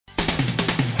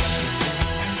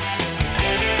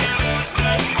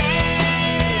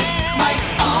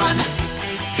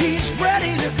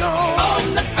ready to go.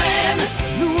 On the Fan,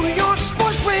 New York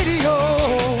Sports Radio.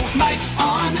 Mike's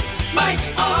on,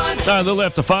 Mike's on. All right, a little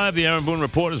after 5, the Aaron Boone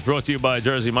Report is brought to you by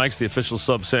Jersey Mike's, the official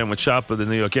sub sandwich shop of the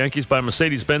New York Yankees, by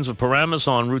Mercedes-Benz of Paramus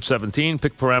on Route 17.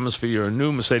 Pick Paramus for your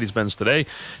new Mercedes-Benz today.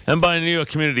 And by New York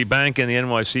Community Bank and the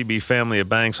NYCB family of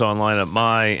banks online at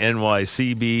mynycb.com.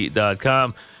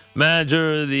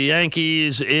 Manager of the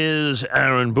Yankees is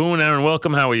Aaron Boone. Aaron,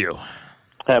 welcome. How are you?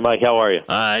 Hi, Mike. How are you?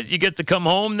 All right, you get to come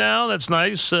home now. That's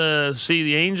nice. See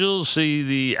the Angels, see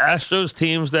the Astros,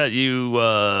 teams that you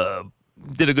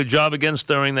did a good job against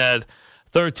during that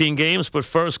 13 games. But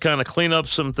first, kind of clean up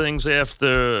some things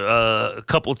after a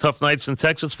couple of tough nights in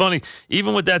Texas. It's funny,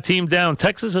 even with that team down,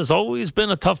 Texas has always been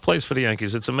a tough place for the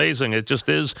Yankees. It's amazing. It just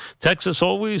is. Texas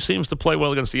always seems to play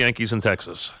well against the Yankees in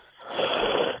Texas.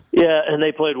 Yeah, and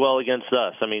they played well against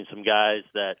us. I mean, some guys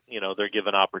that, they're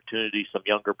given opportunities, some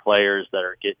younger players that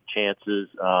are getting chances,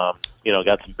 got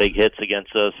some big hits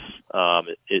against us.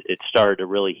 It started to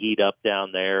really heat up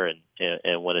down there, and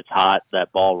when it's hot,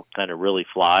 that ball kind of really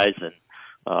flies. And,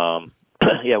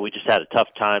 we just had a tough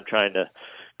time trying to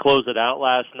close it out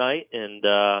last night, and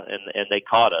they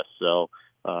caught us. So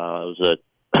it was a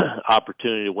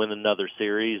opportunity to win another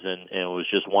series, and it was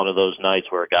just one of those nights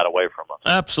where it got away from us.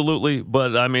 Absolutely,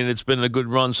 but I mean, it's been a good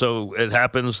run, so it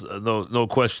happens. No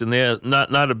question there.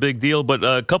 Not a big deal, but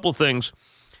a couple things.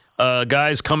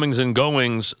 Guys, comings and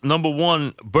goings. Number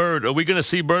one, Bird. Are we going to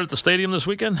see Bird at the stadium this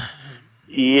weekend?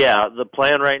 Yeah, the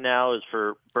plan right now is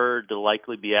for Bird to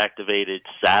likely be activated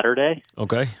Saturday.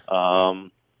 Okay.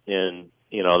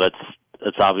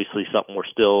 That's obviously something we're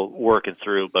still working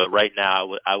through, but right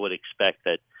now I would expect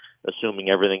that,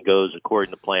 assuming everything goes according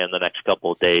to plan the next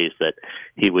couple of days, that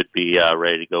he would be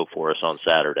ready to go for us on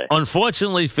Saturday.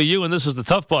 Unfortunately for you, and this is the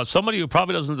tough part, somebody who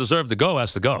probably doesn't deserve to go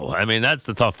has to go. I mean, that's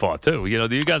the tough part, too.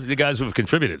 You got the guys who have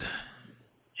contributed.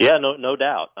 Yeah, no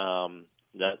doubt.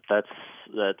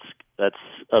 That's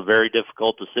a very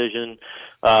difficult decision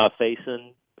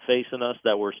facing us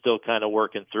that we're still kind of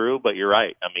working through, but you're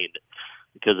right. I mean,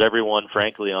 because everyone,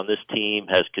 frankly, on this team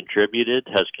has contributed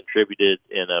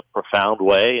in a profound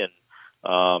way. And,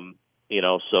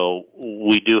 so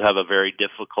we do have a very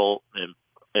difficult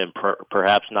and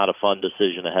perhaps not a fun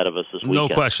decision ahead of us this weekend. No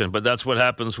question, but that's what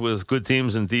happens with good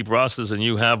teams and deep rosters, and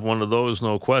you have one of those,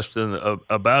 no question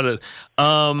about it.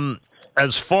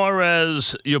 As far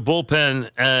as your bullpen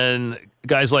and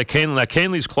guys like Canley, now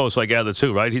Canley's close, I gather,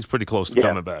 too, right? He's pretty close to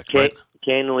coming back, right?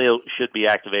 Canley should be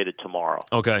activated tomorrow.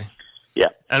 Okay. Yeah.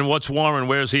 And what's Warren?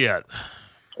 Where's he at?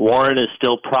 Warren is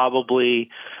still probably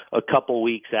a couple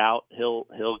weeks out.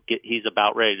 He's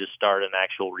about ready to start an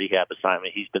actual rehab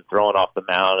assignment. He's been thrown off the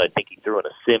mound. I think he threw in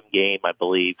a sim game, I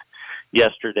believe,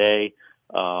 yesterday,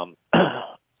 or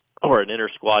an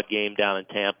inter-squad game down in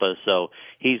Tampa. So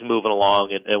he's moving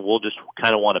along, and we'll just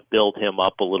kind of want to build him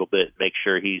up a little bit, make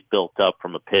sure he's built up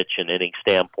from a pitch and inning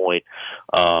standpoint.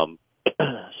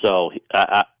 So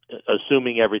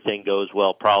assuming everything goes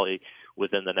well, probably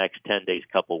within the next 10 days,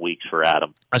 couple of weeks for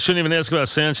Adam. I shouldn't even ask about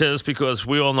Sanchez because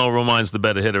we all know Romine's the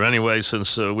better hitter anyway,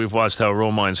 since we've watched how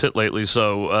Romine's hit lately.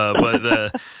 So,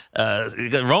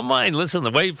 Romine, listen,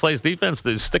 the way he plays defense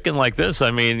is sticking like this.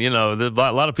 I mean, there's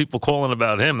a lot of people calling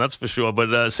about him, that's for sure.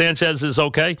 But Sanchez is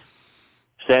okay?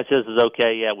 Sanchez is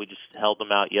okay, yeah. We just held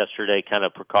him out yesterday, kind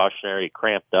of precautionary,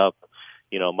 cramped up.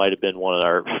 Might have been one of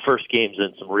our first games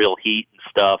in some real heat and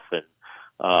stuff, and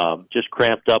just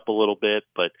cramped up a little bit,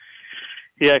 but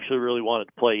he actually really wanted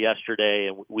to play yesterday,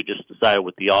 and we just decided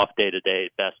with the off day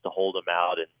today, best to hold him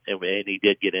out, and he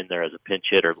did get in there as a pinch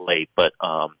hitter late, but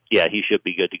he should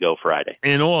be good to go Friday.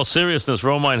 In all seriousness,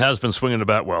 Romine has been swinging the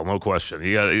bat well, no question.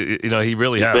 He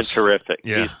really has. He's been terrific.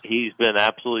 Yeah. He's been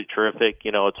absolutely terrific.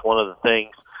 It's one of the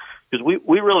things, because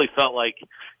we really felt like,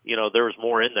 there was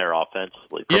more in there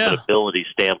offensively from an ability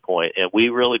standpoint, and we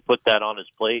really put that on his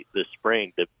plate this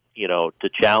spring to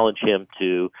challenge him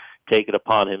to take it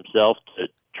upon himself to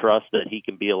trust that he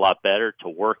can be a lot better, to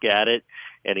work at it,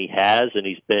 and he has, and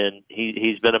he's been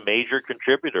a major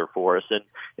contributor for us,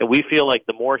 and we feel like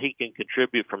the more he can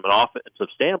contribute from an offensive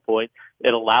standpoint,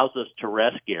 it allows us to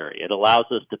rest Gary. It allows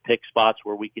us to pick spots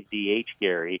where we can DH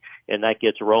Gary, and that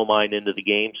gets Romine into the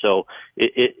game. So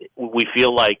we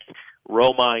feel like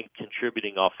Romine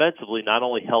contributing offensively not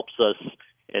only helps us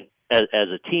as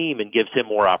a team and gives him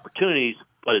more opportunities,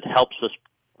 but it helps us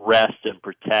rest and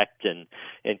protect and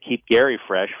keep Gary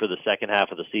fresh for the second half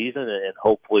of the season and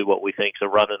hopefully what we think is a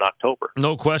run in October.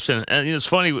 No question. And it's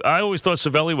funny, I always thought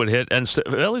Cervelli would hit, and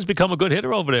Cervelli's become a good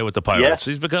hitter over there with the Pirates.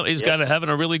 Yeah. He's got having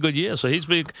a really good year. So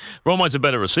Romine's a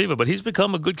better receiver, but he's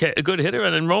become a good hitter.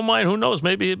 And then Romine, who knows,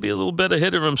 maybe he'd be a little better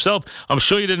hitter himself. I'm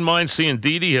sure you didn't mind seeing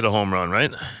Didi hit a home run,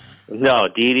 right? No,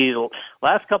 Didi.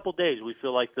 Last couple of days, we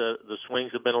feel like the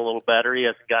swings have been a little better. He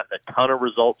hasn't gotten a ton of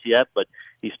results yet, but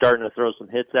he's starting to throw some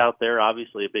hits out there.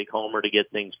 Obviously, a big homer to get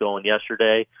things going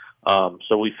yesterday.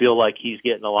 So we feel like he's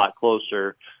getting a lot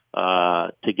closer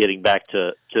to getting back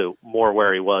to more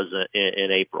where he was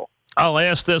in April. I'll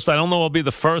ask this. I don't know I'll be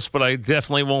the first, but I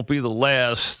definitely won't be the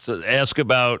last to ask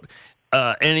about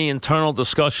any internal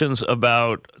discussions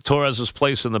about Torres's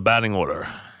place in the batting order.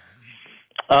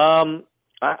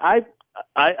 I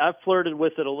flirted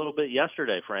with it a little bit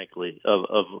yesterday, frankly,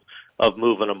 of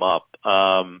moving him up.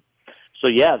 So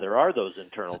yeah, there are those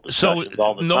internal discussions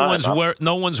all the time.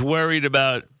 No one's worried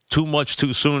about too much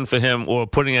too soon for him or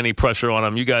putting any pressure on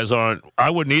him. You guys aren't. I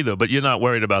wouldn't either, but you're not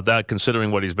worried about that,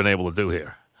 considering what he's been able to do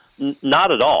here.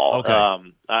 Not at all. Okay.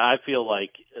 I feel like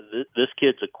this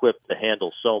kid's equipped to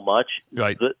handle so much.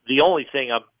 Right. The only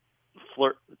thing I'm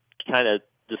kind of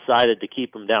decided to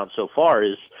keep him down so far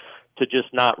is to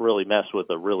just not really mess with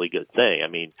a really good thing. I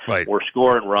mean, right. We're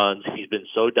scoring runs. He's been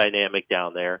so dynamic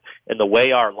down there. And the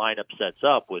way our lineup sets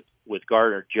up with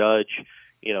Gardner, Judge,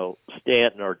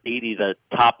 Stanton or Didi, the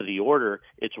top of the order,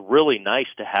 it's really nice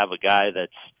to have a guy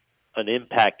that's an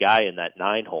impact guy in that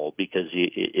 9-hole because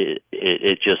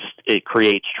it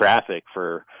creates traffic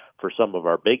for some of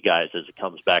our big guys as it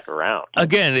comes back around.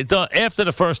 Again, after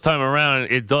the first time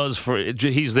around, it does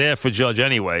he's there for Judge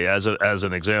anyway, as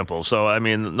an example. So I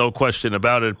mean, no question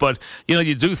about it. But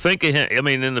you do think of him. I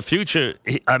mean, in the future,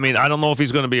 I don't know if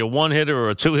he's going to be a 1-hitter or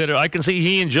a 2-hitter. I can see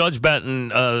he and Judge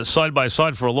batting side by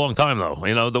side for a long time, though.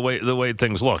 The way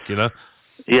things look.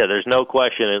 Yeah, there's no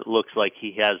question. It looks like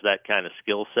he has that kind of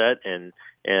skill set, and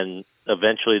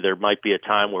eventually there might be a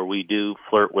time where we do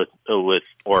flirt with,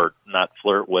 or not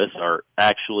flirt with, or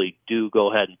actually do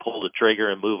go ahead and pull the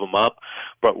trigger and move him up.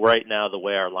 But right now, the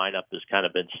way our lineup has kind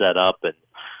of been set up and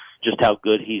just how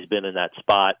good he's been in that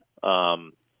spot,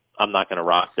 I'm not going to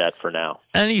rock that for now.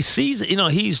 And he sees,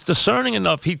 he's discerning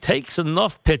enough. He takes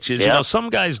enough pitches. Yeah. Some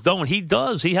guys don't. He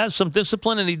does. He has some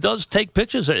discipline, and he does take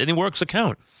pitches, and he works a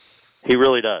count. He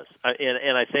really does.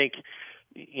 And I think,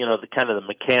 the kind of the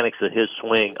mechanics of his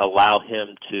swing allow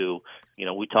him to,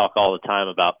 we talk all the time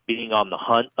about being on the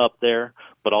hunt up there,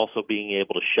 but also being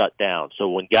able to shut down. So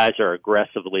when guys are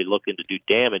aggressively looking to do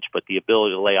damage, but the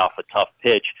ability to lay off a tough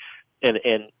pitch, and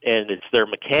it's their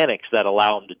mechanics that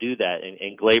allow him to do that.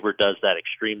 And Glaber does that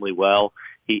extremely well.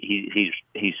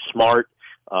 He's smart.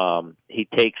 He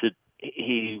takes it.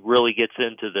 He really gets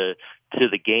into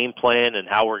the game plan and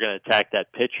how we're going to attack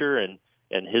that pitcher, and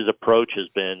his approach has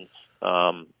been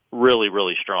really,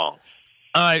 really strong.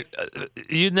 All right,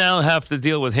 you now have to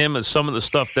deal with him as some of the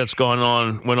stuff that's went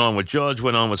on with Judge,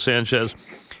 went on with Sanchez.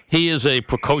 He is a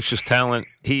precocious talent.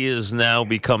 He is now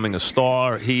becoming a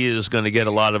star. He is going to get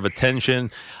a lot of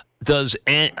attention. Does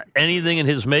anything in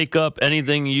his makeup,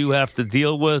 anything you have to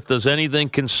deal with, does anything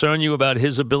concern you about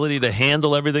his ability to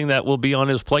handle everything that will be on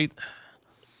his plate?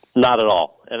 Not at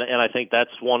all. And I think that's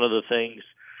one of the things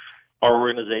our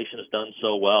organization has done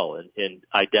so well in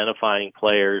identifying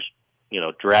players,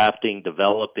 drafting,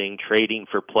 developing, trading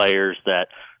for players that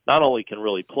not only can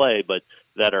really play, but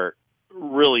that are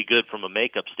really good from a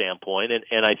makeup standpoint.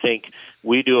 And I think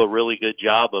we do a really good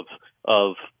job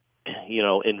of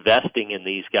investing in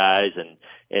these guys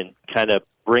and kind of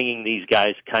bringing these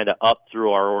guys kind of up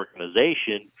through our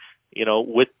organization,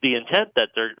 with the intent that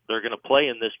they're going to play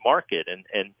in this market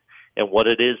and what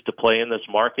it is to play in this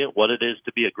market, what it is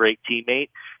to be a great teammate.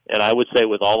 And I would say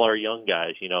with all our young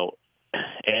guys,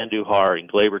 Andujar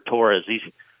and Glaber Torres,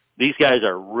 these guys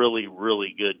are really,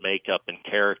 really good makeup and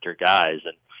character guys.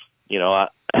 And,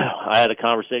 I had a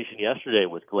conversation yesterday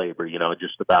with Glaber,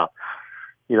 just about,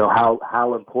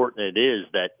 how important it is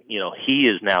that, he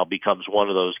is now becomes one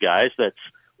of those guys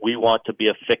we want to be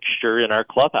a fixture in our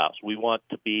clubhouse. We want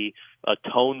to be a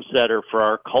tone setter for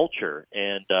our culture.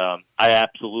 And I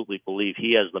absolutely believe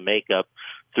he has the makeup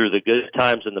through the good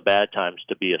times and the bad times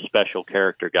to be a special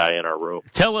character guy in our room.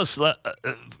 Tell us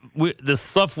the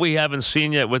stuff we haven't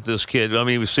seen yet with this kid. I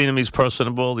mean, we've seen him. He's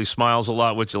personable. He smiles a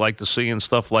lot, which you like to see and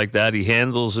stuff like that. He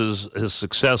handles his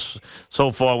success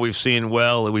so far. We've seen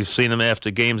well. We've seen him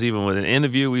after games, even with an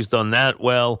interview. He's done that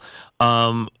well.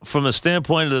 From a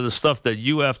standpoint of the stuff that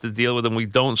you have to deal with and we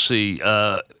don't see,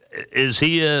 is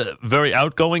he a very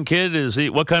outgoing kid?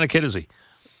 What kind of kid is he?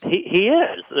 He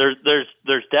is.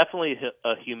 There's definitely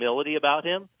a humility about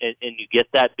him, and you get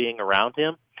that being around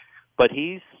him. But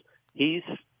he's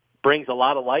brings a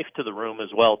lot of life to the room as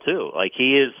well too. Like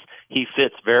he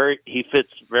fits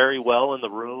very well in the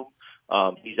room.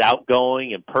 He's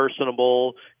outgoing and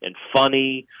personable and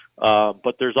funny.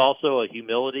 But there's also a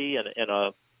humility and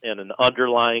an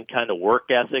underlying kind of work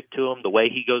ethic to him, the way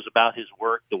he goes about his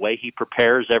work, the way he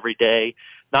prepares every day,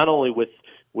 not only with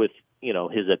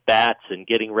his at-bats and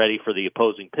getting ready for the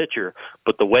opposing pitcher,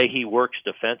 but the way he works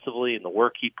defensively and the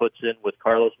work he puts in with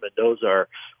Carlos Mendoza,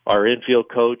 our infield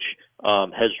coach,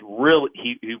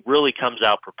 he really comes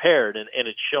out prepared, and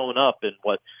it's shown up in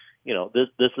what,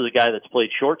 this is a guy that's played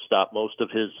shortstop most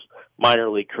of his minor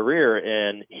league career,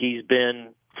 and he's been,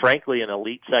 frankly, an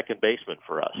elite second baseman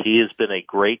for us. He has been a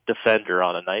great defender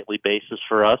on a nightly basis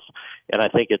for us, and I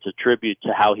think it's a tribute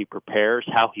to how he prepares,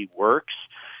 how he works,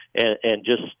 and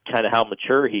just kind of how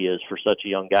mature he is for such a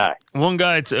young guy. One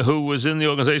guy who was in the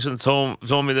organization told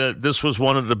me that this was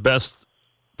one of the best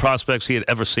prospects he had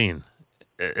ever seen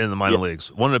in the minor leagues.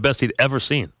 One of the best he'd ever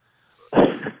seen.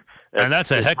 And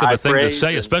that's a heck of a thing to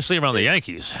say, especially around the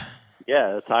Yankees.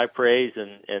 Yeah, it's high praise,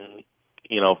 and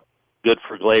good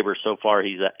for Glaber so far.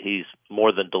 He's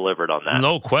more than delivered on that.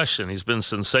 No question. He's been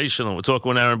sensational. We're talking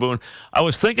with Aaron Boone. I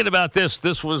was thinking about this.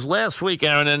 This was last week,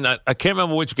 Aaron, and I can't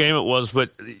remember which game it was,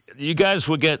 but you guys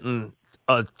were getting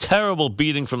a terrible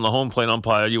beating from the home plate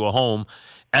umpire. You were home,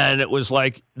 and it was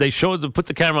like they put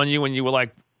the camera on you, and you were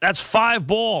like, that's 5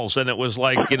 balls, and it was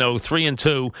like,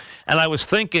 3-2. And I was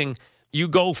thinking, you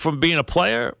go from being a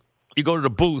player, you go to the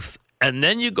booth, and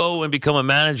then you go and become a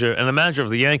manager, and the manager of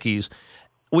the Yankees.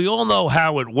 We all know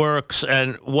how it works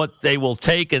and what they will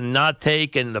take and not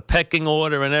take and the pecking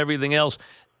order and everything else.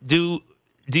 Do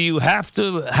you have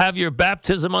to have your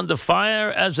baptism under fire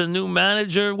as a new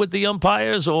manager with the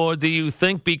umpires, or do you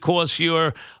think because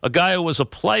you're a guy who was a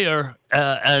player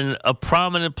and a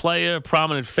prominent player,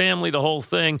 prominent family, the whole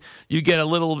thing, you get a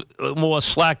little more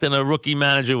slack than a rookie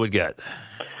manager would get?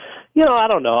 I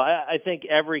don't know. I think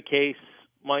every case,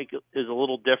 Mike, is a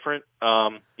little different.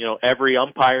 Every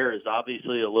umpire is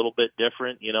obviously a little bit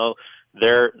different.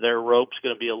 Their rope's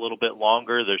going to be a little bit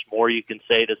longer. There's more you can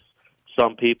say to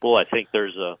some people. I think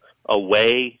there's a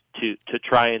way to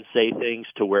try and say things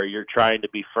to where you're trying to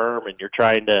be firm and you're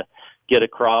trying to get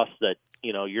across that,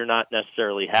 you're not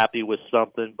necessarily happy with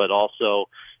something, but also,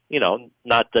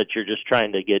 not that you're just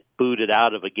trying to get booted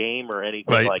out of a game or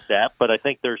anything like that. But I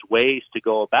think there's ways to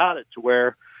go about it to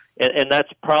where, and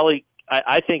that's probably,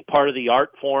 I think, part of the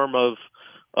art form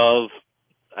of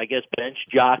I guess bench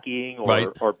jockeying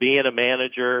or being a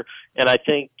manager. And I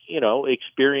think,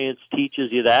 experience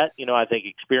teaches you that. I think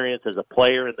experience as a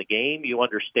player in the game, you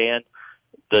understand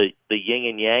the yin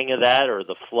and yang of that or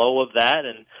the flow of that.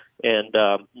 And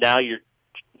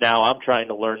now I'm trying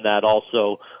to learn that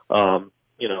also,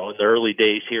 in the early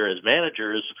days here as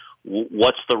managers,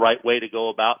 what's the right way to go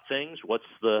about things? What's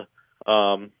the,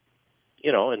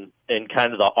 and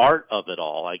kind of the art of it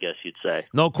all, I guess you'd say.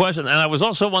 No question. And I was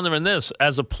also wondering this,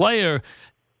 as a player,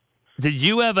 did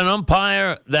you have an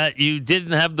umpire that you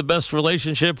didn't have the best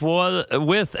relationship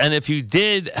with? And if you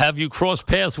did, have you crossed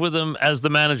paths with him as the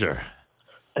manager?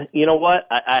 You know what?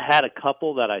 I had a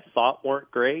couple that I thought weren't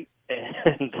great.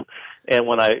 And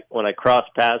when I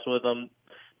crossed paths with them,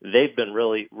 they've been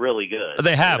really, really good.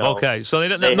 They have, okay. So they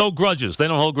don't have no grudges. They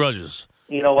don't hold grudges.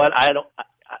 You know what? I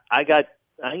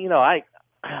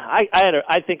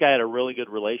think I had a really good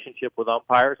relationship with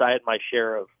umpires. I had my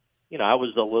share of, I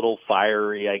was a little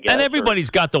fiery, I guess. And everybody's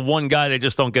got the one guy they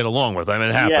just don't get along with. I mean,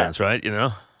 it happens, right?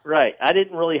 Right. I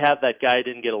didn't really have that guy I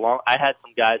didn't get along. I had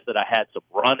some guys that I had some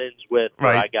run-ins with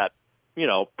where I got,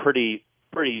 pretty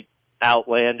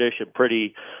outlandish and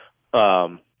pretty,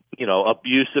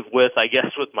 abusive with, I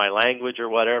guess, with my language or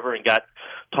whatever, and got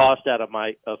tossed out of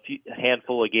a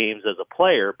handful of games as a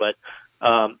player. But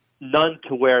none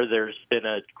to where there's been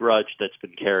a grudge that's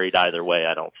been carried either way,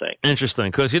 I don't think. Interesting,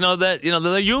 because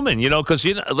they're human, because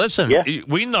listen,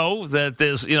 we know that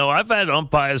there's, I've had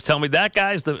umpires tell me that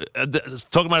guy's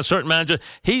talking about a certain manager,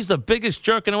 he's the biggest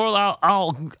jerk in the world.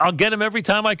 I'll get him every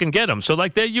time I can get him. So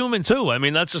they're human too. I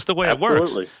mean, that's just the way it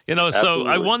works. So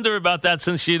I wonder about that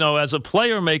since as a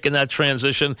player making that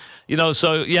transition,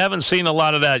 so you haven't seen a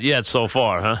lot of that yet so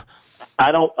far, huh?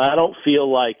 I don't feel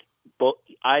like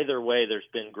either way there's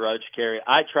been grudge carry.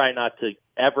 I try not to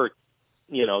ever,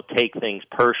 take things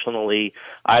personally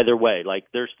either way. Like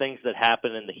there's things that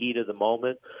happen in the heat of the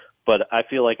moment, but I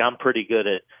feel like I'm pretty good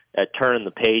at turning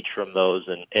the page from those,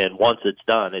 and once it's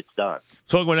done, it's done.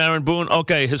 Talking with Aaron Boone.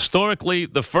 Okay, historically,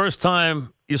 the first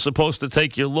time you're supposed to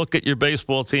take your look at your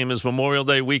baseball team is Memorial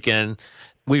Day weekend.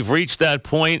 We've reached that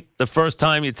point. The first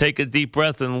time you take a deep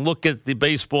breath and look at the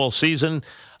baseball season,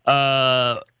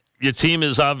 your team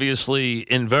is obviously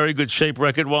in very good shape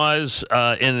record-wise,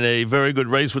 in a very good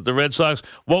race with the Red Sox.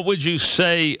 What would you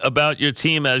say about your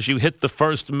team as you hit the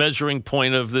first measuring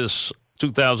point of this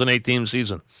 2018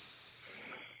 season?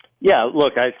 Yeah,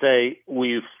 look, I'd say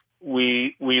we've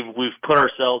we've put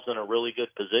ourselves in a really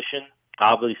good position,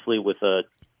 obviously with a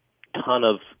ton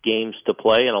of games to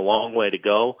play and a long way to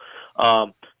go.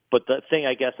 But the thing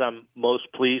I guess I'm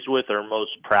most pleased with or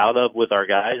most proud of with our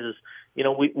guys is,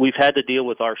 we've had to deal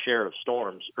with our share of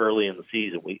storms early in the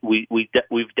season.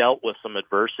 We've dealt with some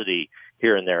adversity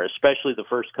here and there, especially the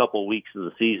first couple of weeks of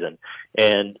the season.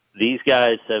 And these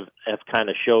guys have kind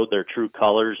of showed their true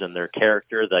colors and their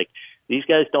character. Like, these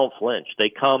guys don't flinch. They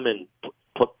come and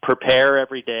prepare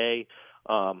every day,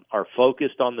 are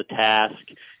focused on the task.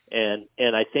 And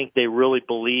I think they really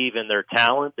believe in their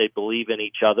talent. They believe in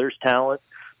each other's talent.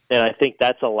 And I think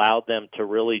that's allowed them to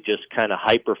really just kind of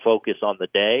hyper-focus on the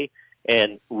day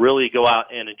and really go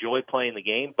out and enjoy playing the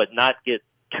game, but not get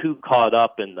too caught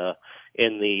up in the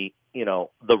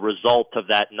the result of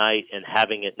that night and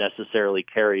having it necessarily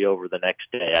carry over the next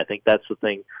day. I think that's the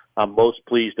thing I'm most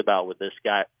pleased about with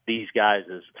these guys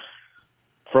is,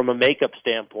 from a makeup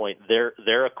standpoint,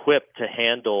 they're equipped to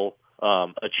handle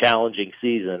a challenging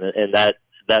season, and that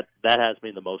has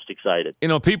me the most excited.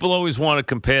 People always want to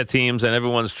compare teams, and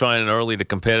everyone's trying early to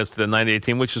compare us to the 98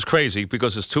 team, which is crazy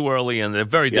because it's too early and they're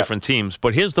very different teams.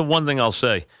 But here's the one thing I'll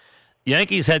say.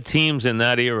 Yankees had teams in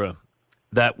that era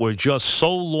that were just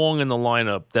so long in the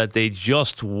lineup that they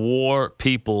just wore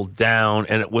people down,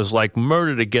 and it was like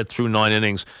murder to get through 9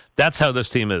 innings. That's how this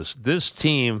team is. This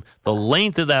team, the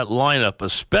length of that lineup,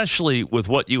 especially with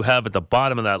what you have at the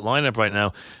bottom of that lineup right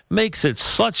now, makes it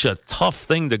such a tough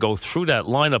thing to go through that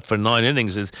lineup for 9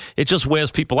 innings. It just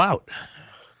wears people out.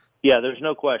 Yeah, there's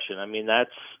no question. I mean,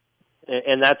 that's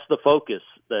the focus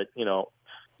that,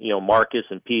 Marcus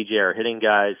and PJ are hitting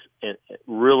guys and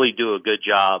really do a good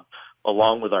job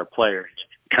along with our players,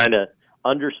 kind of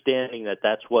understanding that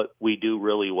that's what we do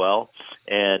really well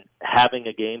and having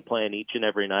a game plan each and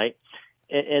every night.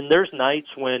 And there's nights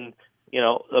when,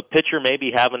 a pitcher may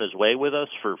be having his way with us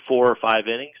for 4 or 5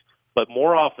 innings, but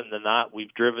more often than not,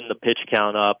 we've driven the pitch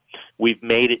count up. We've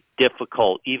made it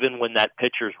difficult, even when that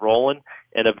pitcher's rolling.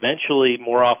 And eventually,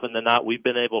 more often than not, we've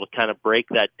been able to kind of break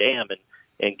that dam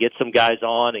and get some guys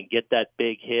on and get that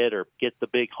big hit or get the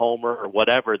big homer or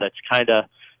whatever that's kind of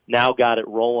now got it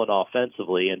rolling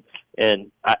offensively.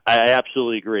 And I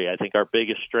absolutely agree. I think our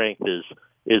biggest strength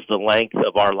is the length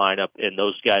of our lineup and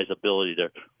those guys' ability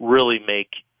to really make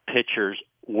pitchers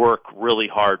work really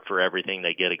hard for everything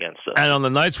they get against us. And on the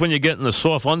nights when you get in the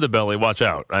soft underbelly, watch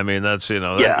out. I mean, that's,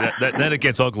 then it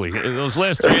gets ugly. Those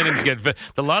last 3 innings get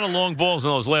a lot of long balls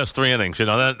in those last 3 innings,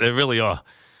 that they really are.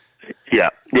 Yeah.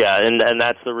 And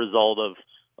that's the result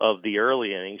of the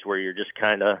early innings where you're just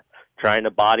kind of trying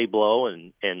to body blow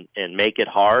and make it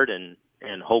hard and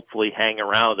hopefully hang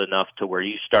around enough to where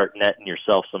you start netting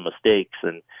yourself some mistakes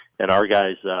and our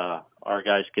guys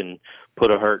can put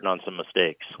a hurting on some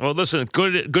mistakes. Well, listen,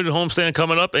 good homestand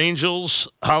coming up. Angels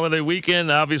holiday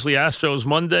weekend, obviously Astros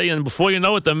Monday, and before you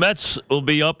know it, the Mets will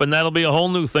be up, and that'll be a whole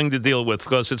new thing to deal with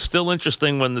because it's still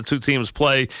interesting when the two teams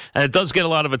play, and it does get a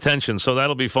lot of attention, so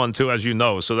that'll be fun too, as you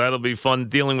know. So that'll be fun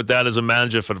dealing with that as a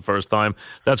manager for the first time.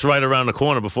 That's right around the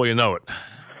corner before you know it.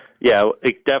 Yeah,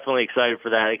 definitely excited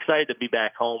for that. Excited to be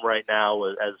back home right now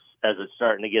as it's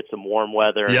starting to get some warm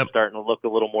weather and starting to look a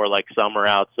little more like summer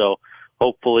out. So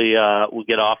hopefully we'll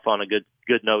get off on a good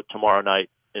note tomorrow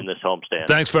night in this homestand.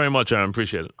 Thanks very much, Aaron.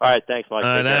 Appreciate it. All right, thanks, Mike.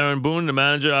 And Aaron Boone, the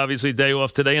manager, obviously day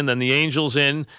off today, and then the Angels in